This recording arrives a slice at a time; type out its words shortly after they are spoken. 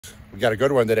We got a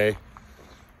good one today.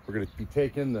 We're going to be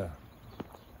taking the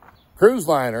cruise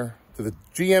liner to the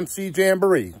GMC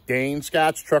Jamboree, Dane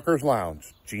Scott's Truckers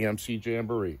Lounge, GMC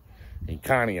Jamboree in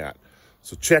Conneaut.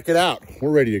 So check it out.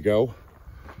 We're ready to go.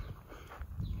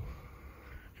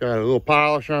 Got a little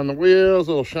polish on the wheels,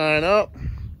 a little shine up.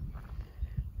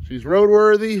 She's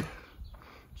roadworthy.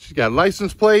 She's got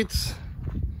license plates.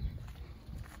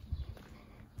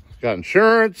 She's got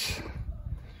insurance.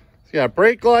 She's got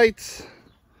brake lights.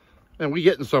 And we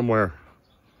getting somewhere.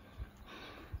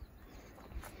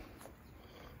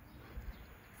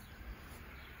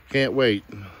 Can't wait.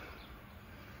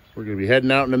 We're going to be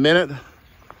heading out in a minute.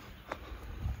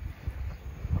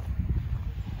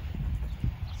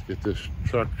 Let's get this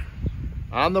truck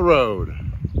on the road.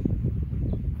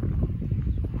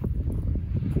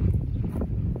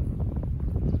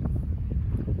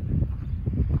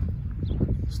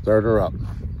 Start her up.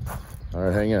 All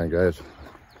right, hang on, guys.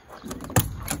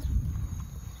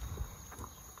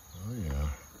 Oh, yeah.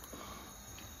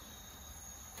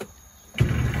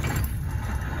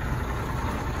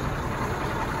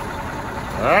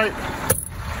 All right,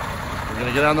 we're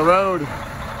gonna get on the road.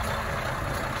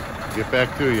 Get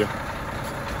back to you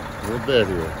a little bit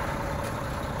here.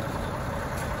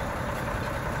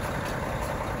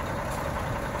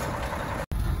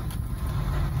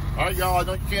 All right, y'all, I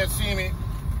know you can't see me.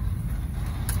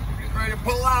 Getting ready to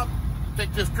pull out,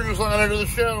 take this cruise liner to the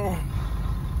show.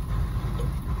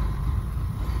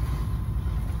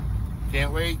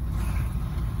 Can't wait.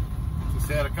 Just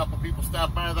had a couple people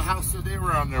stop by the house that they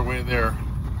were on their way there.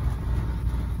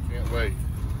 Can't wait.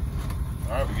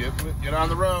 All right, we get on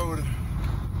the road.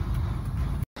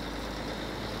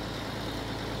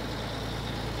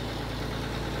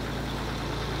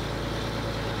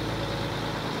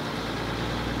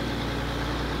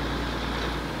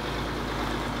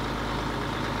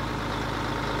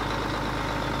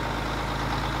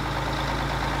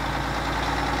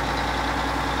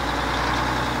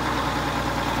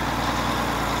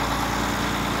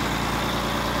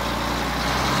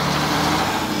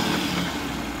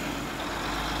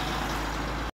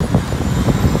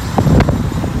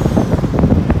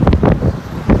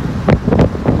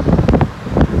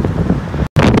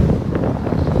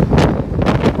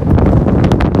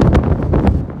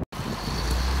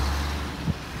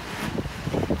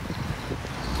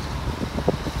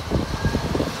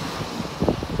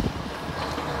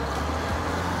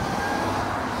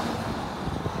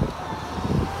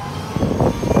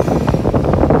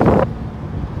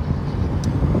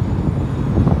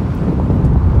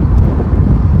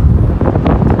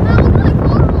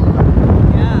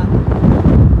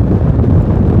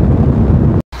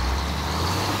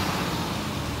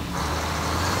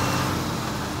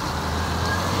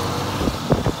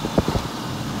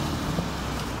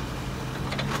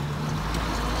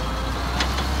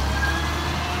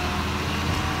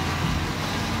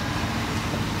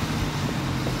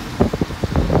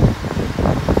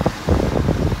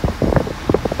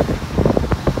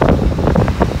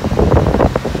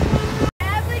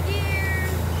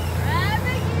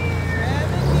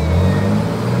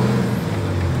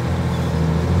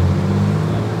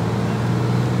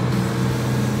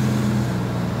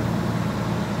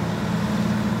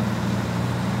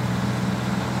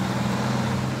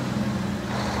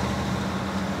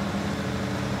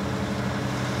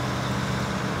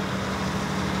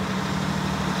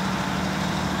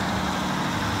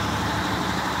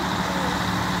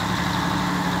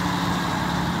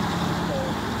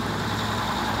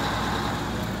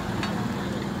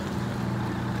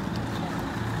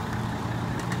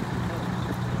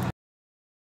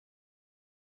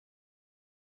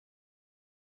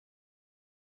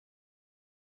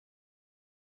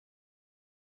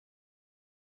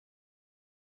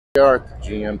 We are at the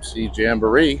GMC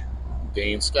Jamboree,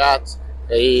 Dane Scott's.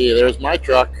 Hey, there's my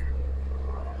truck.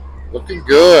 Looking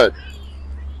good.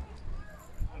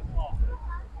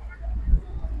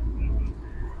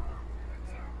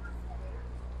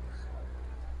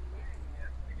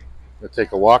 Gonna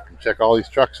take a walk and check all these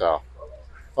trucks out.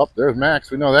 Oh, there's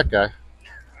Max. We know that guy.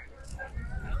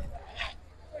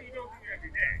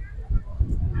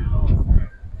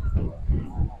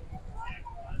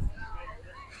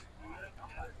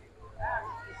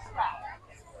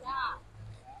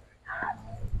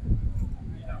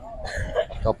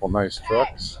 Couple nice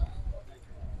trucks.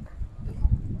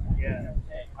 Yeah.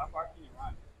 Hey, how far can you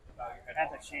run? I'd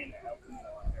have to chain to help you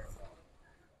out there.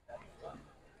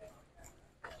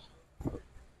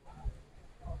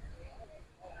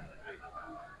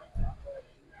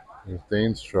 There's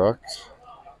Dane's trucks.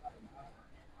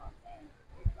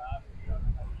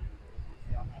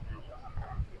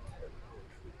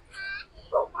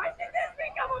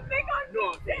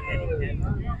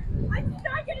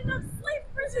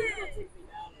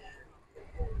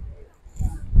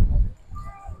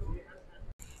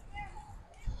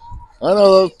 I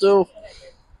know those two.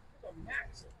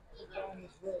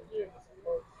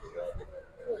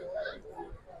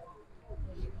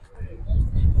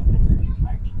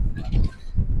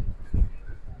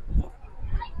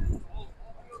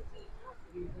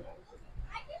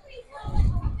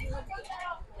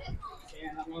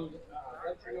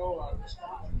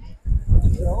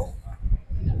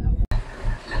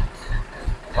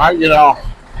 Right, you know,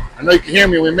 I know you can hear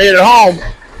me. We made it home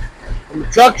from the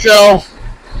truck show.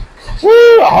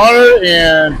 Woo,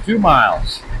 102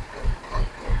 miles.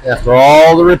 After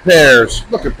all the repairs.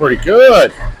 Looking pretty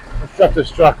good. Let's shut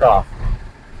this truck off.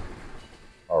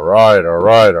 All right, all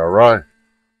right, all right.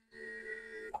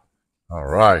 All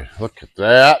right, look at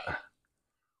that.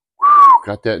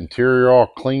 Got that interior all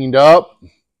cleaned up.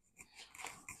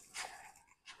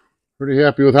 Pretty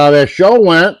happy with how that show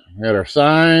went. Had our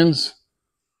signs.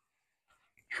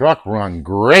 Truck run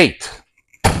great.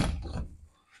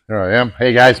 There I am.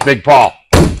 Hey guys, Big Paul.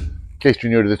 In case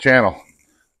you're new to the channel.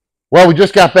 Well, we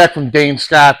just got back from Dane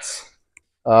Scott's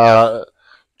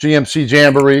GMC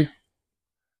Jamboree,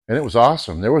 and it was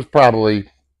awesome. There was probably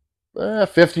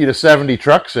 50 to 70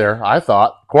 trucks there, I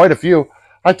thought. Quite a few.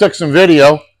 I took some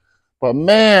video, but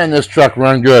man, this truck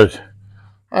run good.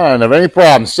 I don't have any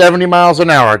problem. 70 miles an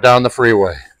hour down the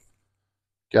freeway.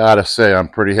 Gotta say, I'm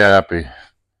pretty happy.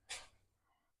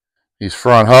 These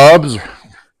front hubs, you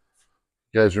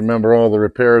guys remember all the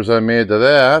repairs I made to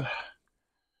that.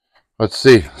 Let's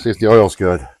see if the oil's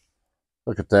good.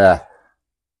 Look at that.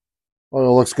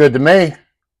 Oil looks good to me.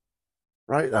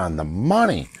 Right on the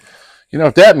money. You know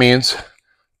what that means?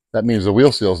 That means the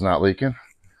wheel seal's not leaking.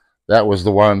 That was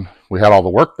the one we had all the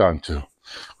work done to.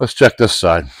 Let's check this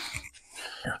side.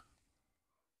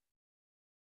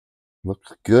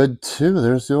 Looks good too.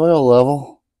 There's the oil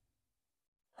level.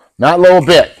 Not a little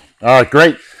bit. All right,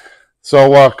 great.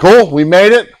 So cool. We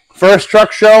made it. First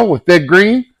truck show with Big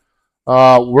Green.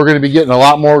 We're going to be getting a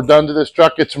lot more done to this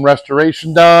truck. Get some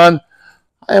restoration done.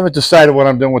 I haven't decided what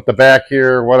I'm doing with the back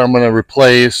here, what I'm going to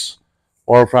replace,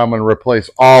 or if I'm going to replace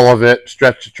all of it,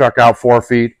 stretch the truck out 4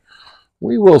 feet.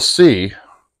 We will see.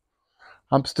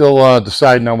 I'm still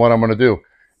deciding on what I'm going to do.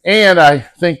 And I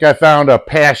think I found a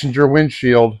passenger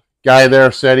windshield. Guy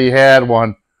there said he had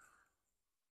one.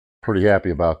 Pretty happy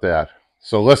about that.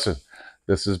 So listen,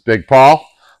 this is Big Paul.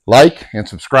 Like and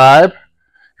subscribe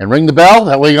and ring the bell.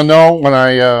 That way you'll know when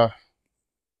I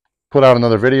put out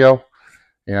another video.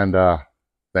 And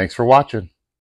thanks for watching.